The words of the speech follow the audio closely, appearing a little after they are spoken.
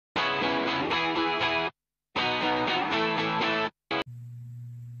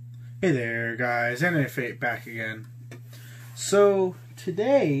Hey there guys, Anime Fate back again. So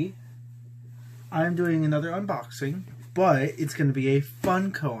today I'm doing another unboxing, but it's going to be a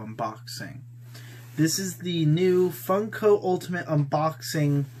Funko unboxing. This is the new Funko Ultimate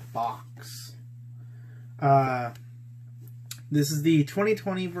Unboxing box. This is the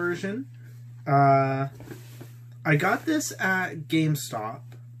 2020 version. I got this at GameStop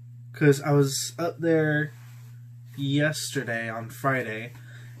because I was up there yesterday on Friday.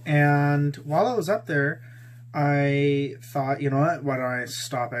 And while I was up there, I thought, you know what, why don't I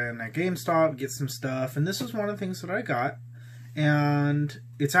stop in at GameStop, get some stuff. And this was one of the things that I got. And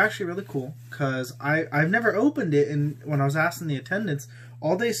it's actually really cool because I've never opened it. And when I was asking the attendants,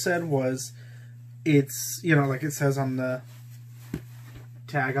 all they said was it's, you know, like it says on the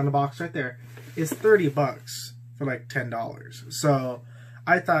tag on the box right there, it's $30 for like $10. So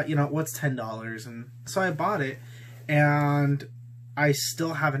I thought, you know, what's $10? And so I bought it. And I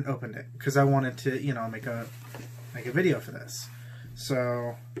still haven't opened it because I wanted to, you know, make a video for this.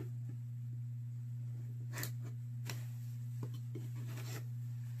 So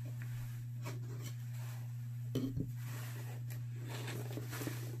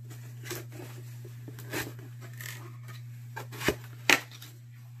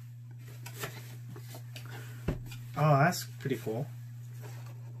oh, that's pretty cool.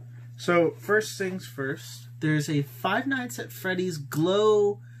 So first things first, there's a Five Nights at Freddy's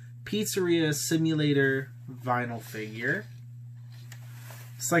Glow Pizzeria Simulator vinyl figure.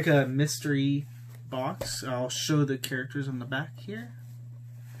 It's like a mystery box. I'll show the characters on the back here.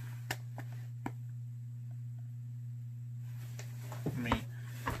 Let me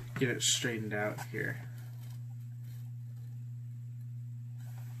get it straightened out here.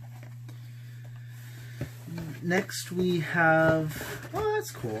 Next we have, oh,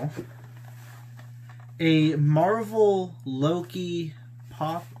 that's cool, a Marvel Loki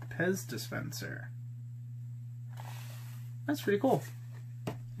Pop Pez dispenser. That's pretty cool.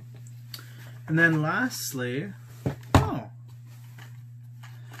 And then lastly, oh,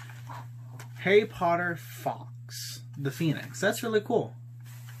 Harry Potter Fox the Phoenix. That's really cool.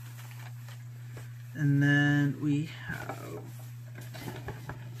 And then we have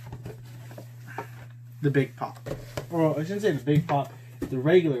the big pop. Or I shouldn't say the big pop, the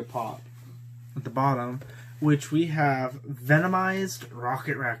regular pop at the bottom, which we have Venomized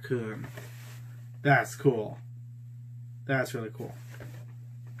Rocket Raccoon. That's cool. That's really cool.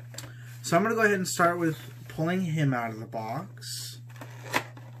 So I'm going to go ahead and start with pulling him out of the box.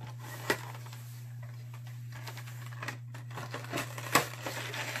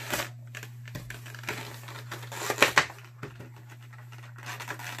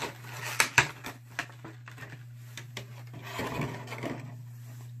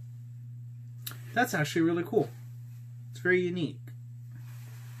 That's actually really cool. It's very unique.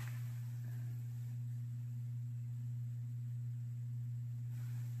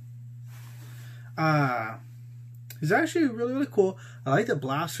 It's actually really cool. I like the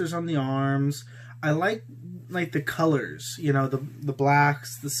blasters on the arms. I like the colors, you know, the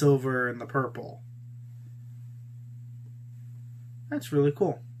blacks, the silver, and the purple. That's really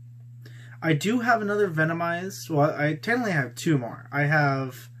cool. I do have another Venomized. Well, I technically have two more. I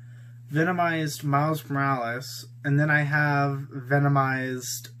have Venomized Miles Morales, and then I have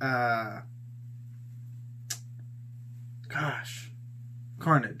Venomized,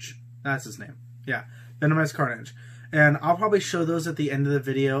 Carnage. That's his name. Yeah, Venomized Carnage. And I'll probably show those at the end of the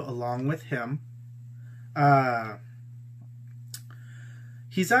video along with him.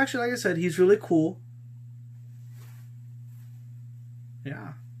 He's actually, like I said, he's really cool.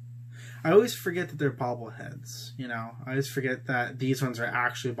 Yeah. I always forget that they're bobbleheads, you know. I always forget that these ones are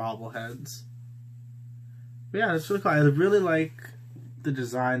actually bobbleheads. But yeah, it's really cool. I really like the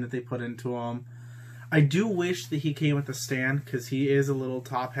design that they put into him. I do wish that he came with a stand, because he is a little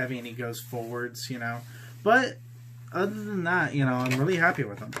top heavy and he goes forwards, you know. But other than that, you know, I'm really happy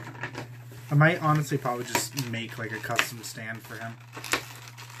with him. I might honestly probably just make like a custom stand for him.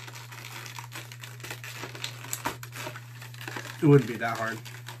 It wouldn't be that hard.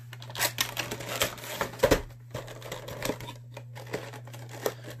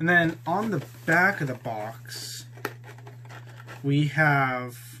 And then on the back of the box, we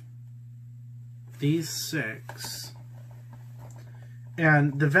have these 6.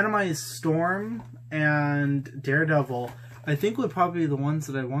 And the Venomized Storm and Daredevil, I think, would probably be the ones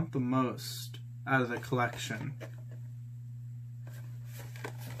that I want the most out of the collection.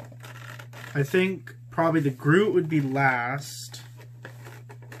 I think probably the Groot would be last.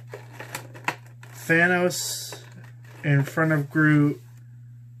 Thanos in front of Groot.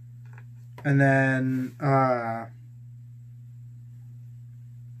 And then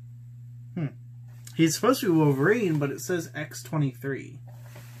He's supposed to be Wolverine, but it says X-23.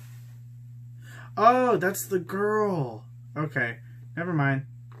 Oh, that's the girl. Okay, never mind.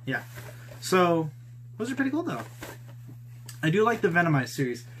 Yeah. So, those are pretty cool, though. I do like the Venomized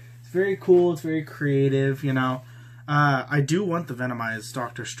series. It's very cool. It's very creative, you know. I do want the Venomized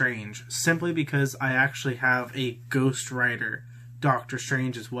Doctor Strange, simply because I actually have a Ghost Rider Doctor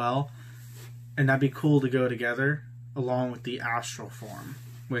Strange as well. And that'd be cool to go together, along with the Astral form,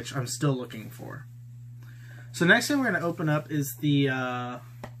 which I'm still looking for. So next thing we're going to open up is the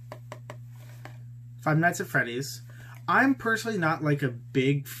Five Nights at Freddy's. I'm personally not like a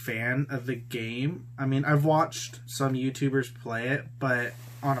big fan of the game. I mean, I've watched some YouTubers play it, but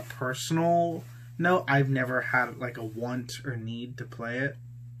on a personal note, I've never had like a want or need to play it.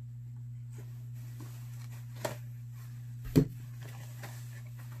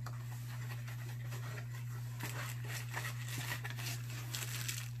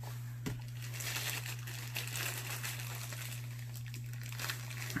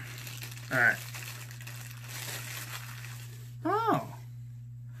 Alright. Oh.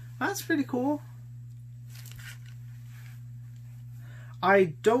 That's pretty cool.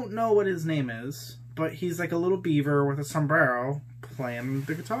 I don't know what his name is, but he's like a little beaver with a sombrero playing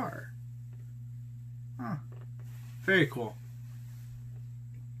the guitar. Huh. Very cool.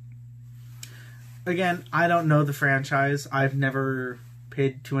 Again, I don't know the franchise. I've never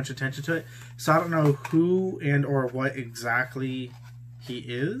paid too much attention to it, so I don't know who and or what exactly he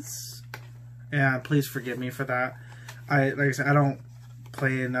is. And please forgive me for that. Like I said, I don't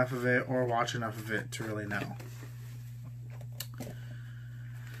play enough of it or watch enough of it to really know.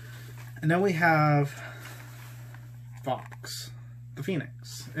 And then we have Fox, the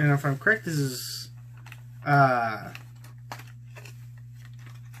Phoenix. And if I'm correct, this is I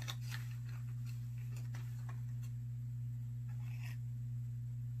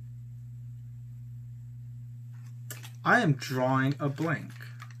am drawing a blank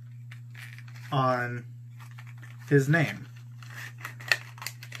on his name.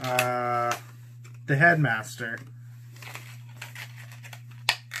 The Headmaster.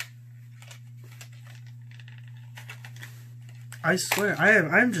 I swear,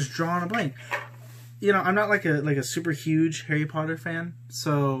 I'm just drawing a blank. You know, I'm not like a super huge Harry Potter fan,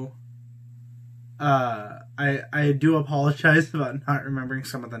 so I do apologize about not remembering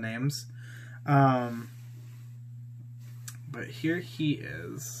some of the names. But here he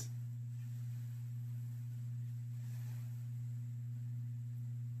is.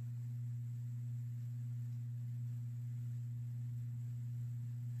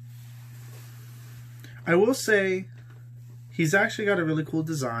 I will say, he's actually got a really cool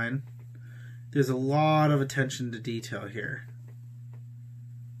design. There's a lot of attention to detail here,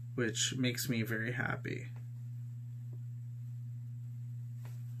 which makes me very happy.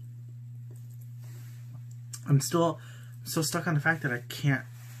 I'm still stuck on the fact that I can't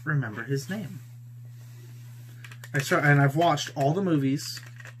remember his name. And I've watched all the movies.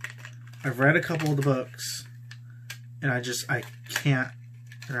 I've read a couple of the books, and I can't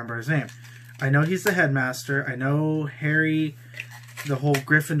remember his name. I know he's the Headmaster. I know Harry, the whole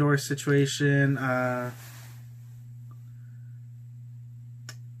Gryffindor situation.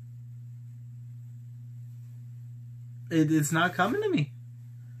 It's not coming to me.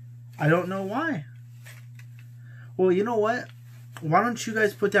 I don't know why. Well, you know what? Why don't you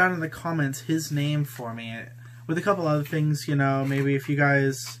guys put down in the comments his name for me? With a couple other things, you know, maybe if you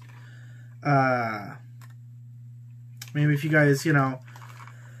guys, you know,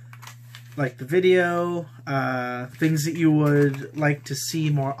 like the video, things that you would like to see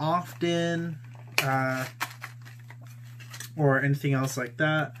more often, or anything else like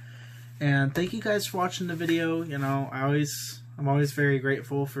that. And thank you guys for watching the video. You know, I'm always very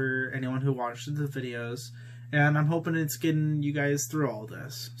grateful for anyone who watches the videos, and I'm hoping it's getting you guys through all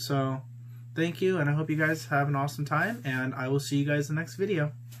this. So, thank you, and I hope you guys have an awesome time, and I will see you guys in the next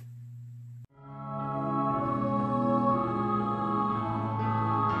video.